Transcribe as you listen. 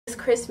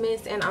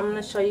Christmas and I'm going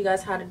to show you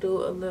guys how to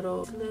do a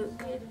little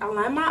look. I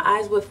line my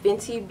eyes with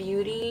Fenty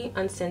Beauty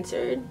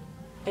Uncensored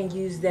and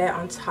use that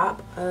on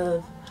top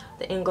of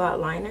the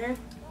Inglot liner.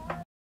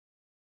 I'm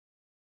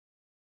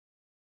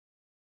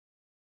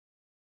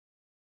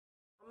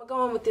going to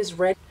go in with this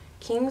red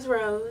King's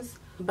Rose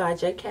by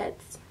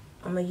Jacobs.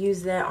 I'm going to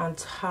use that on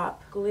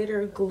top.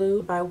 Glitter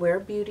Glue by Wear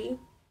Beauty.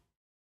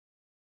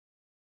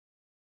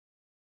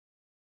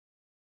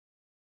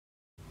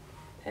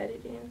 Pat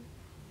it in.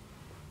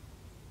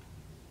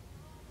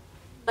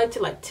 I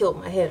like to tilt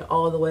my head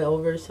all the way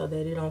over so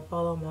that it don't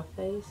fall on my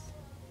face.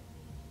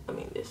 I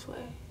mean this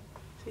way.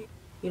 So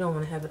you don't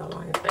want to have it all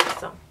on your face.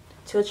 So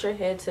tilt your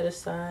head to the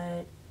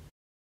side.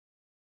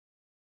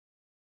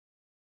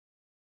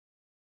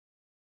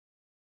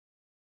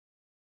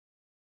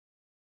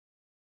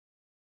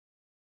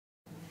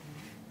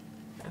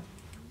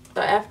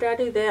 So after I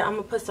do that, I'm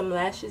gonna put some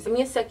lashes. Give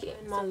me a second.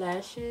 My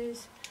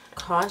lashes.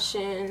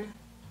 Caution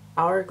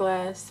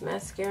Hourglass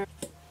mascara.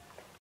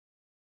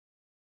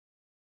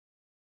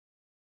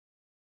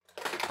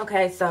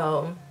 Okay,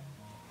 so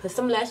put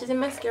some lashes and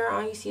mascara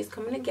on. You see it's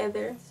coming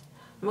together.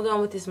 I'm gonna go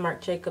in with this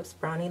Marc Jacobs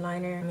brownie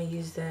liner. I'm gonna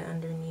use that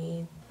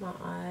underneath my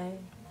eye.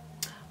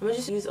 I'm gonna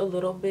just use a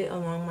little bit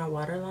along my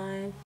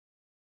waterline.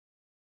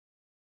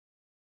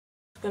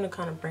 It's gonna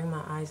kind of bring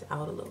my eyes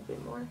out a little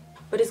bit more,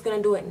 but it's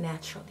gonna do it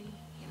naturally,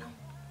 you know,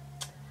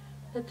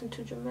 nothing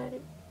too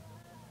dramatic.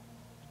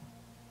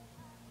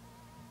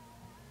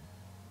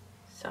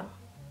 So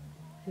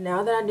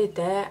now that I did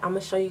that, I'm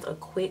gonna show you a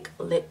quick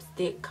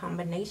lipstick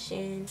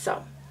combination.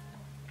 So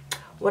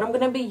what I'm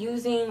going to be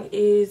using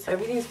is,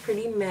 everything's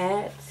pretty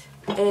matte,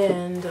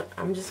 and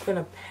I'm just going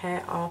to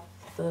pat off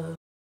the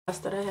gloss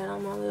that I had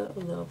on my lip, a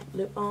little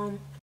lip balm,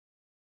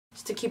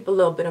 just to keep a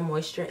little bit of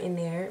moisture in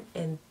there.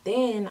 And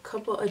then a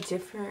couple of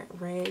different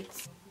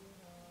reds,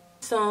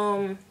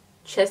 some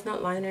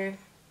Chestnut liner,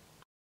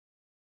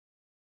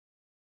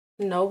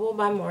 Nobble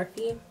by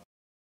Morphe.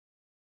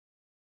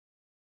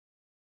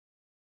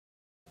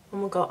 I'm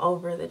going to go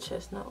over the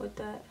chestnut with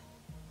that.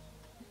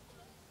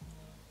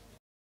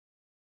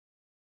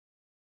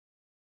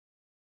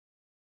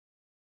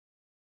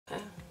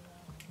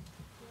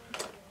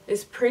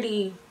 It's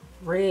pretty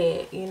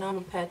red, you know. I'm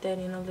gonna pat that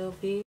in a little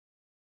bit.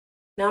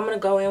 Now I'm gonna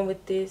go in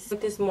with this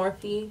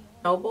Morphe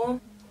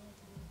Nobble,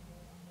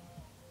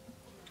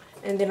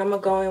 and then I'm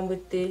gonna go in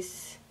with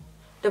this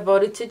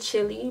Devoted to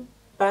Chili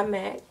by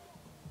MAC.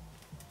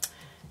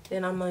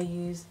 Then I'm gonna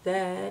use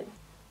that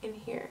in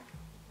here.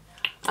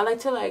 I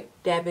like to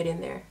dab it in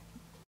there.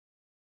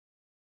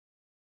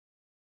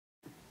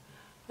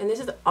 And this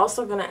is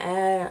also gonna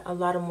add a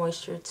lot of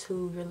moisture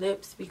to your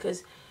lips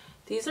because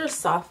these are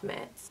soft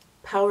mattes.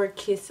 Power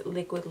Kiss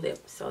liquid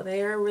lips, so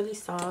they are really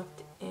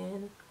soft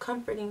and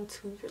comforting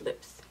to your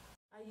lips.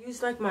 I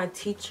use my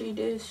tea tree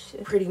dish,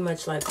 pretty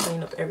much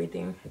clean up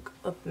everything.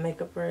 A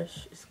makeup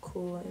brush is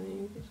cool, and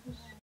then you can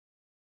just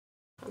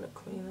kind of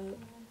clean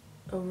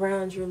up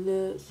around your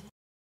lips,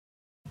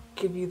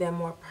 give you that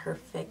more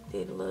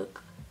perfected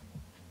look,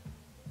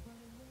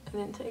 and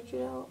then take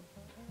it out.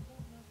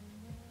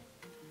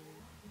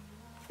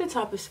 The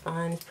top is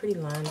fine, it's pretty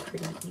lined,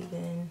 pretty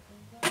even.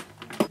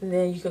 And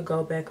then you can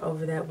go back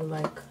over that with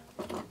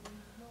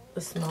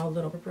a small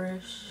little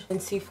brush and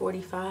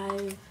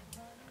C45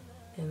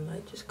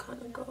 and just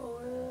kind of go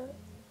over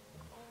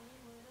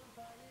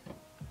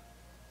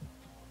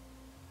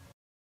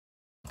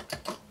it.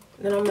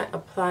 Then I'm gonna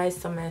apply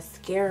some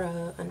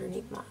mascara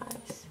underneath my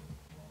eyes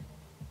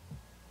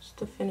just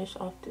to finish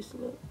off this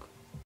look.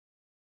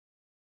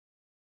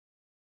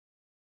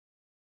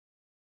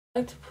 I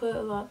like to put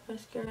a lot of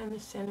mascara in the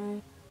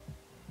center,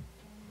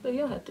 but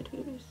you don't have to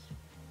do this.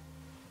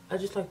 I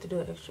just like to do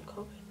an extra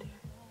coat right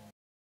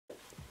there.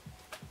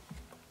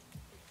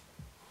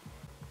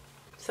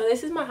 So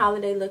this is my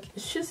holiday look.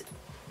 It's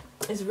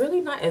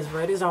really not as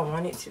red as I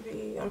want it to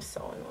be. I'm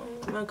so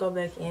annoyed. I'm gonna go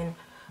back in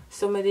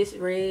some of this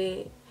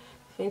red,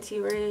 Fenty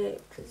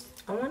red, because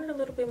I wanted a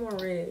little bit more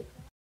red.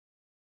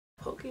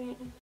 Poke it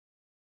in.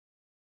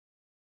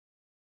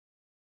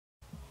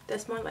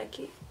 That's more like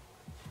it.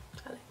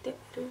 I like that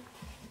too.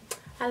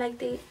 I like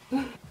that.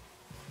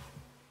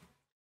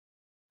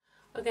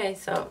 Okay,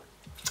 so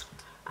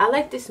I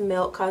like this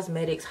Inglot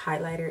Cosmetics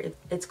highlighter.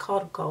 It's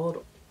called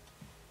Gold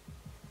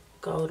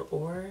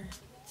Ore.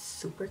 It's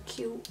super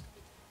cute,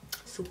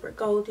 super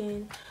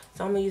golden.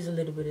 So I'm gonna use a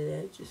little bit of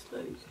that, just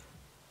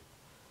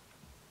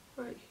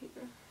right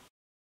here.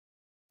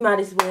 Might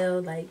as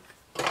well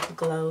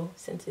glow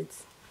since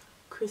it's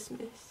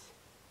Christmas.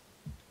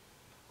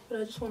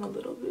 But I just want a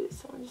little bit,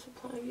 so I'm just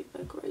applying it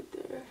right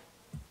there.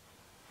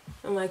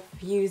 I'm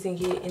fusing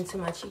it into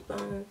my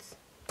cheekbones.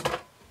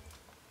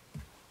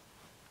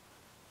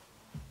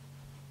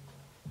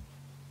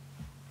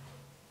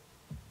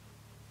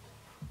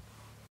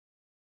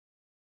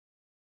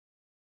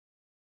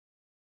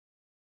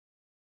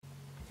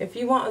 If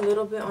you want a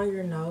little bit on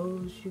your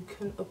nose, you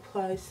can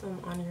apply some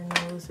on your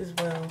nose as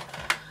well.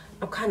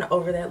 I'm kind of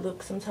over that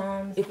look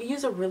sometimes. If you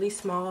use a really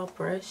small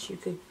brush, you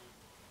could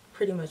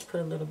pretty much put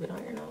a little bit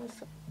on your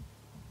nose.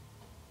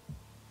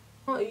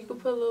 Oh, you could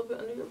put a little bit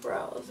under your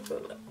brows,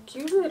 but like,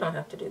 you really don't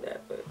have to do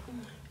that, but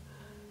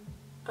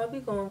I'll be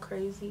going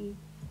crazy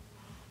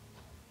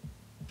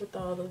with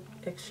all the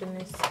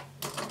extraness.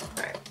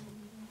 Alright,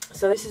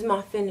 so this is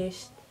my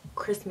finished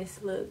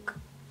Christmas look.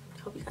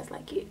 Hope you guys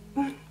like it.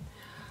 Yeah,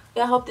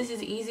 I hope this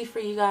is easy for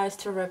you guys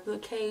to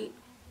replicate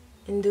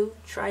and do.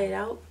 Try it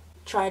out.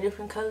 Try a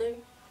different color.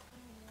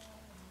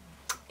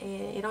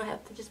 And it don't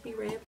have to just be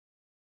red.